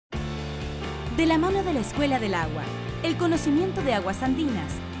De la mano de la Escuela del Agua, el conocimiento de aguas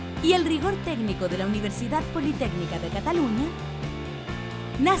andinas y el rigor técnico de la Universidad Politécnica de Cataluña,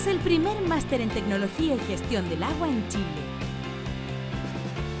 nace el primer máster en Tecnología y Gestión del Agua en Chile.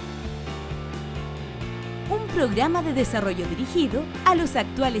 Un programa de desarrollo dirigido a los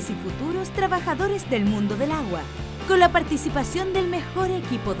actuales y futuros trabajadores del mundo del agua, con la participación del mejor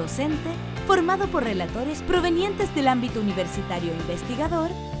equipo docente, formado por relatores provenientes del ámbito universitario e investigador,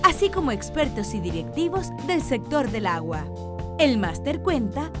 así como expertos y directivos del sector del agua. El máster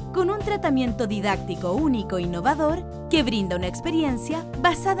cuenta con un tratamiento didáctico único e innovador que brinda una experiencia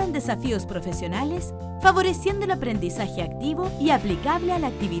basada en desafíos profesionales, favoreciendo el aprendizaje activo y aplicable a la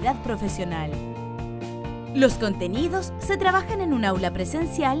actividad profesional. Los contenidos se trabajan en un aula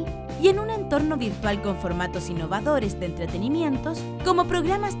presencial y en un entorno virtual con formatos innovadores de entretenimientos como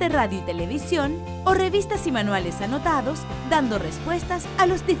programas de radio y televisión o revistas y manuales anotados, dando respuestas a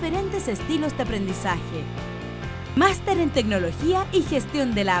los diferentes estilos de aprendizaje. Máster en Tecnología y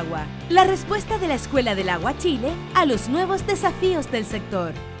Gestión del Agua. La respuesta de la Escuela del Agua Chile a los nuevos desafíos del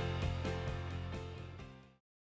sector.